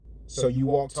So you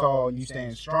walk tall and you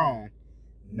stand strong,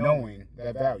 knowing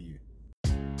that value.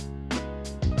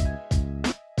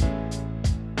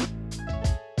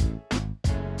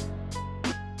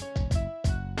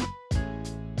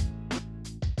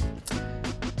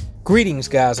 Greetings,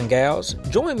 guys and gals.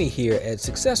 Join me here at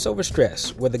Success Over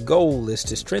Stress, where the goal is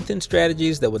to strengthen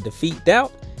strategies that will defeat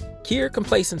doubt, cure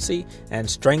complacency, and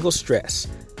strangle stress.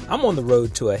 I'm on the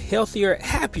road to a healthier,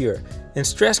 happier, and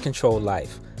stress-controlled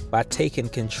life by taking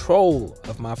control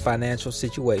of my financial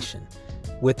situation.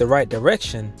 With the right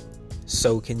direction,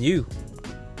 so can you.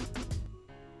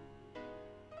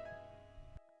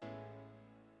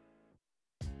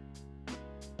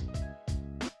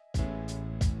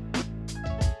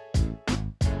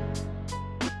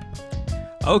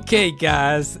 Okay,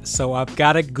 guys, so I've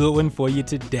got a good one for you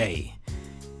today.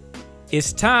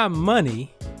 Is time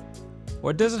money,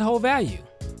 or does it hold value?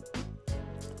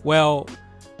 Well,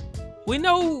 we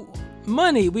know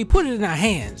money, we put it in our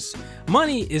hands.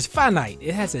 Money is finite.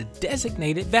 It has a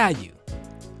designated value,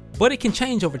 but it can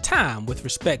change over time with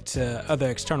respect to other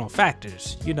external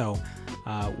factors.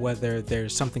 Whether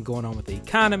there's something going on with the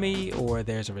economy, or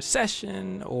there's a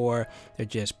recession, or they're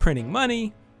just printing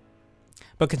money.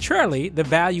 But contrarily, the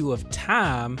value of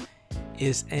time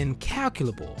is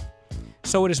incalculable.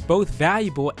 So it is both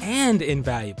valuable and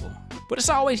invaluable, but it's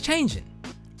always changing.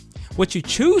 What you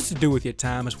choose to do with your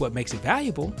time is what makes it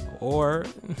valuable or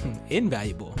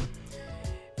invaluable.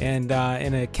 And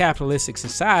in a capitalistic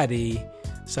society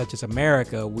such as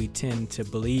America, we tend to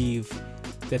believe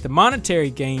that the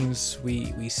monetary gains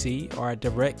we see are a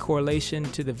direct correlation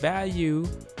to the value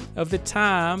of the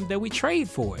time that we trade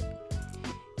for it.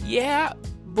 Yeah,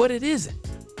 but it isn't.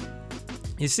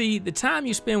 You see, the time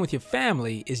you spend with your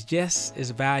family is just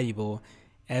as valuable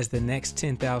as the next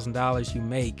 $10,000 you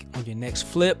make on your next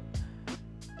flip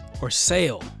or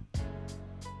sale.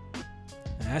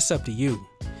 Now, that's up to you.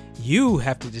 You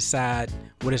have to decide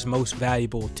what is most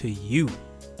valuable to you,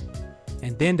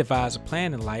 and then devise a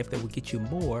plan in life that will get you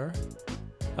more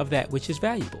of that which is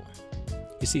valuable.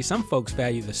 You see, some folks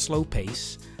value the slow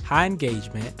pace, high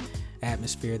engagement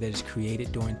atmosphere that is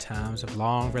created during times of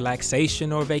long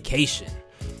relaxation or vacation.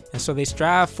 And so they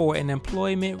strive for an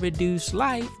employment-reduced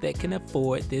life that can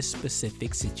afford this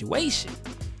specific situation.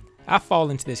 I fall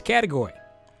into this category.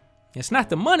 It's not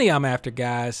the money I'm after,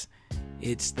 guys.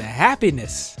 It's the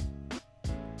happiness.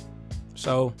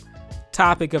 So,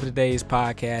 topic of today's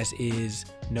podcast is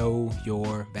Know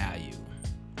Your Value.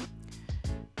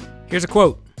 Here's a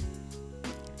quote.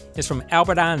 It's from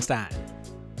Albert Einstein.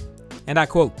 And I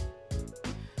quote,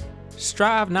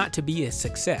 "Strive not to be a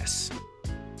success,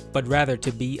 but rather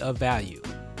to be of value."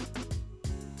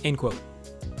 End quote.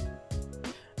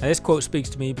 Now, this quote speaks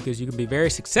to me because you can be very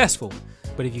successful,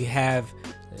 but if you have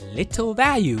little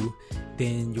value,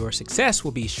 then your success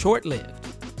will be short-lived.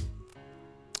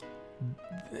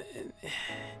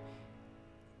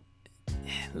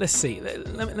 Let's see.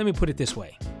 Let me put it this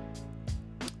way.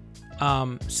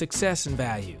 Success and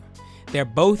value, they're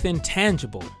both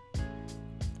intangible,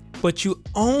 but you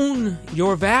own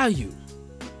your value.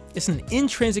 It's an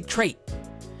intrinsic trait.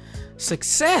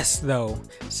 Success, though,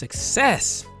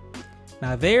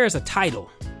 now there's a title.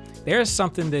 There's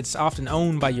something that's often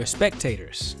owned by your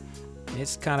spectators.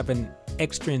 It's kind of an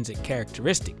extrinsic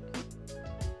characteristic.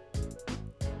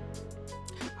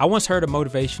 I once heard a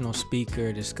motivational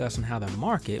speaker discussing how the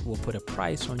market will put a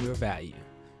price on your value.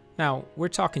 Now, we're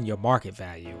talking your market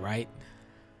value, right?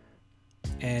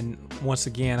 And once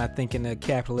again, I think in a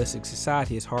capitalistic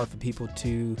society, it's hard for people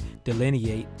to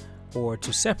delineate or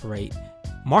to separate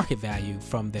market value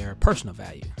from their personal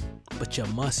value. But you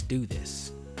must do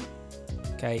this.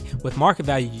 Okay? With market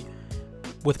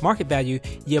value,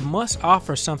 you must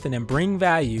offer something and bring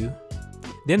value.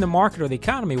 Then the market or the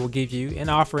economy will give you an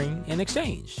offering in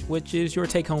exchange, which is your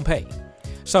take-home pay.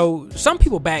 So some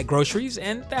people bag groceries,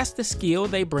 and that's the skill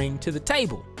they bring to the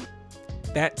table.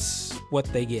 That's what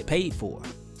they get paid for.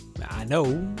 I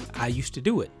know I used to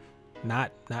do it.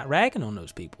 Not ragging on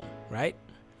those people, right?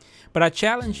 But I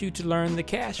challenge you to learn the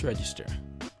cash register.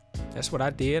 That's what I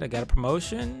did. I got a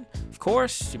promotion. Of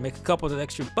course, you make a couple of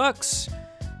extra bucks.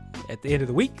 At the end of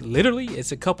the week, literally,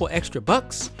 it's a couple extra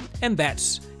bucks. And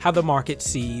that's how the market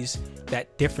sees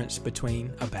that difference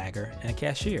between a bagger and a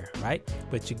cashier, right?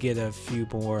 But you get a few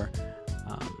more,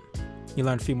 you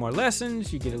learn a few more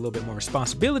lessons, you get a little bit more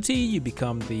responsibility, you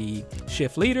become the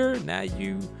shift leader. Now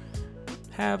you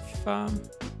have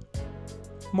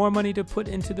more money to put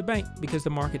into the bank because the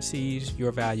market sees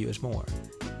your value as more.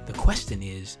 The question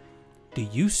is, do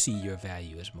you see your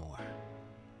value as more?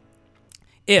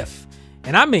 If,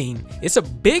 and I mean, it's a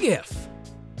big if,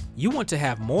 you want to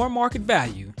have more market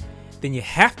value, then you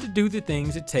have to do the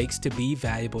things it takes to be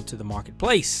valuable to the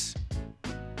marketplace.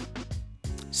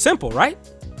 Simple, right?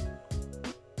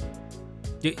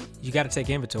 You got to take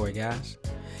inventory, guys.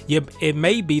 It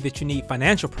may be that you need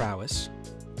financial prowess,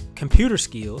 computer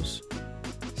skills,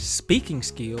 speaking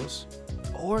skills,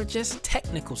 or just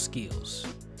technical skills.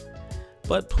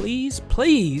 But please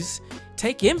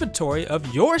take inventory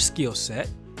of your skill set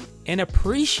and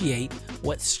appreciate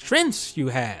what strengths you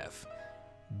have.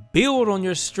 Build on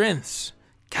your strengths.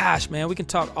 Gosh, man, we can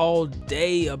talk all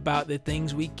day about the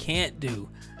things we can't do.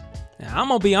 Now, I'm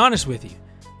going to be honest with you.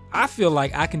 I feel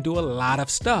like I can do a lot of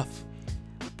stuff,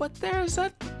 but there's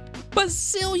a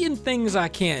bazillion things I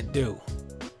can't do.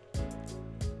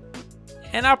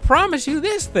 And I promise you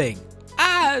this thing,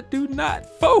 I do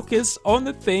not focus on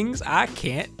the things I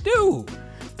can't do.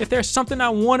 If there's something I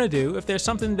want to do, if there's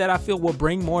something that I feel will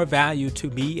bring more value to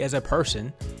me as a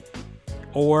person,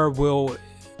 or will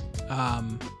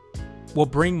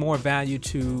bring more value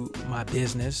to my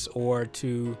business or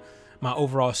to my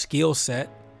overall skill set,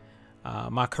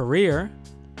 my career,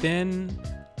 then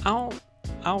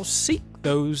I'll seek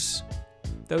those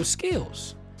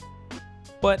skills.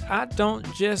 But I don't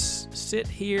just sit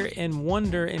here and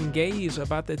wonder and gaze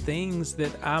about the things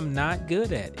that I'm not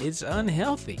good at. It's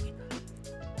unhealthy.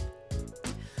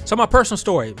 So my personal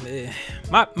story,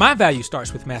 my value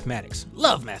starts with mathematics.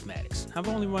 Love mathematics. I've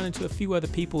only run into a few other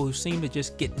people who seem to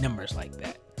just get numbers like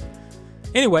that.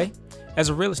 Anyway, as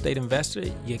a real estate investor,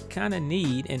 you kind of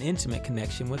need an intimate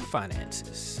connection with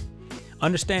finances.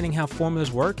 Understanding how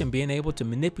formulas work and being able to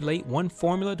manipulate one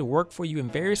formula to work for you in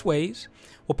various ways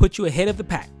will put you ahead of the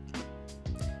pack.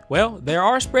 Well, there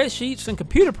are spreadsheets and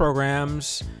computer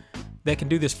programs that can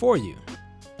do this for you.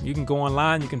 You can go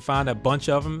online, you can find a bunch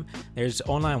of them. There's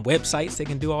online websites that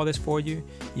can do all this for you.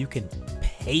 You can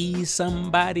pay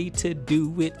somebody to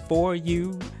do it for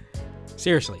you.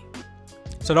 Seriously.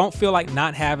 So don't feel like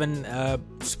not having a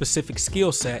specific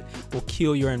skill set will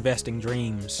kill your investing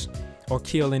dreams or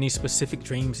kill any specific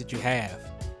dreams that you have.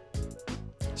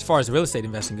 As far as real estate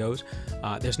investing goes,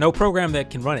 there's no program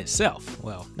that can run itself.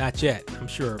 Well, not yet. I'm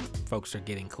sure folks are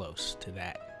getting close to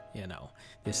that.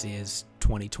 This is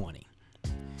 2020.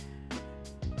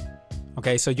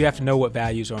 Okay, so you have to know what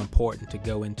values are important to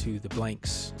go into the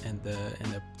blanks and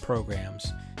the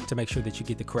programs to make sure that you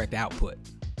get the correct output.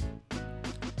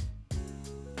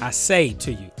 I say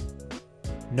to you,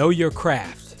 know your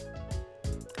craft.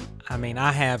 I mean,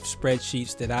 I have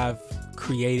spreadsheets that I've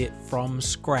created from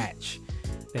scratch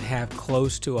that have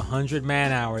close to 100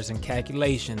 man hours and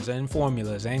calculations and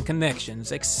formulas and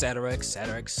connections, etc.,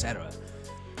 etc., etc.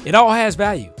 It all has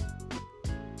value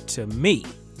to me.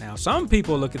 Now, some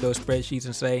people look at those spreadsheets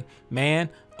and say, man,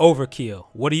 overkill.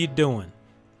 What are you doing?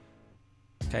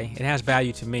 Okay, it has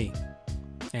value to me.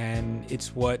 And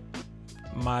it's what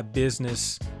my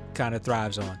business kind of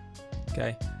thrives on.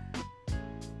 Okay.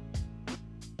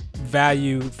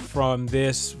 Value from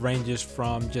this ranges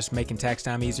from just making tax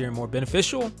time easier and more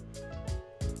beneficial.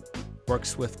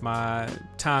 Works with my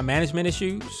time management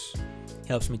issues.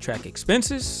 Helps me track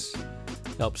expenses.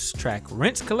 Helps track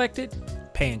rents collected.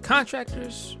 Paying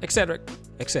contractors, etc.,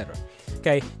 etc.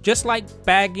 Okay, just like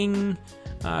bagging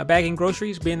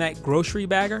groceries, being that grocery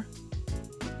bagger,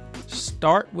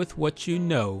 start with what you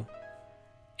know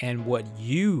and what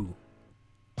you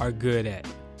are good at,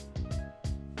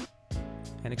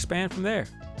 and expand from there.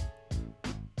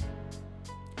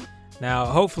 Now,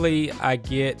 hopefully, I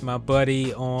get my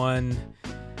buddy on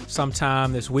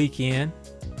sometime this weekend,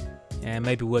 and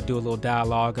maybe we'll do a little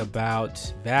dialogue about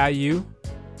value.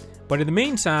 But in the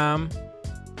meantime,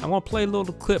 I want to play a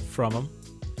little clip from him.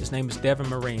 His name is Devin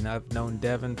Marine. I've known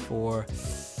Devin for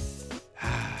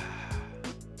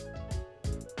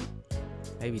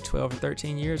maybe 12 or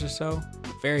 13 years or so.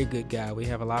 Very good guy. We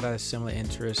have a lot of similar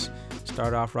interests.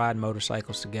 Started off riding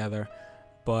motorcycles together.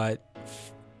 But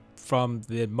from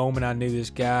the moment I knew this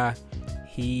guy,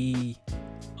 he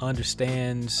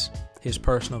understands his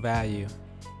personal value.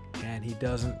 And he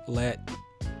doesn't let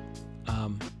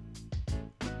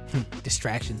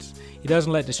distractions. He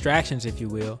doesn't let distractions, if you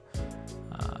will,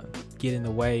 get in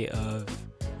the way of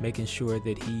making sure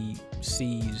that he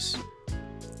sees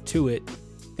to it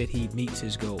that he meets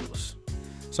his goals.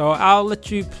 So I'll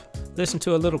let you listen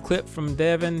to a little clip from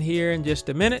Devin here in just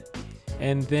a minute,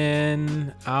 and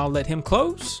then I'll let him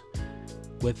close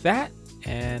with that,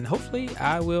 and hopefully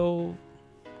I will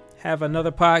have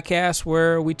another podcast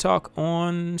where we talk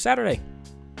on Saturday.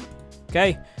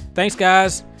 Okay, thanks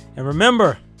guys, and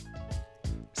remember,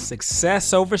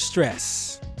 success over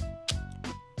stress.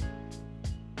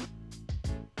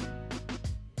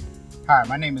 Hi,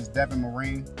 my name is Devin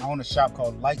Marine. I own a shop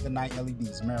called Light the Night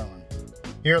LEDs, Maryland.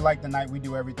 Here at Like the Night, we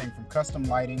do everything from custom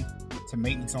lighting to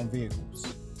maintenance on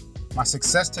vehicles. My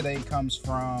success today comes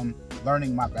from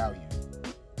learning my value.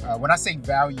 When I say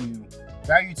value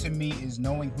to me is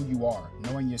knowing who you are,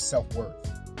 knowing your self-worth.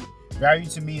 Value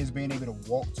to me is being able to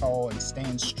walk tall and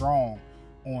stand strong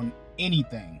on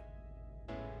anything.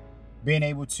 Being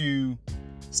able to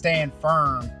stand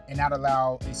firm and not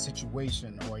allow a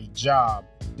situation or a job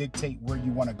dictate where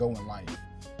you want to go in life.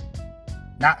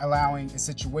 Not allowing a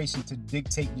situation to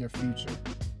dictate your future.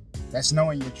 That's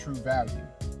knowing your true value.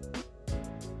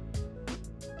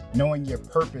 Knowing your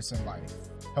purpose in life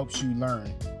helps you learn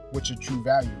what your true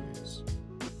value is.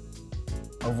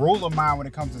 A rule of mine when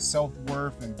it comes to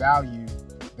self-worth and value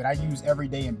that I use every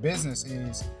day in business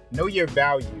is know your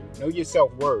value, know your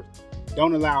self-worth.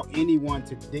 Don't allow anyone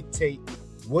to dictate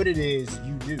what it is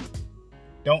you do.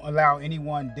 Don't allow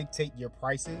anyone dictate your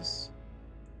prices.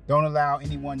 Don't allow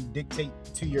anyone dictate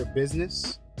to your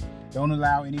business. Don't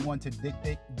allow anyone to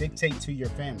dictate to your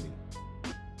family.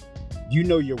 You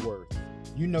know your worth.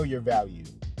 You know your value.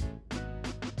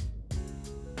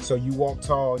 So you walk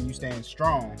tall and you stand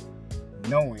strong,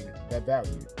 knowing that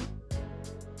value.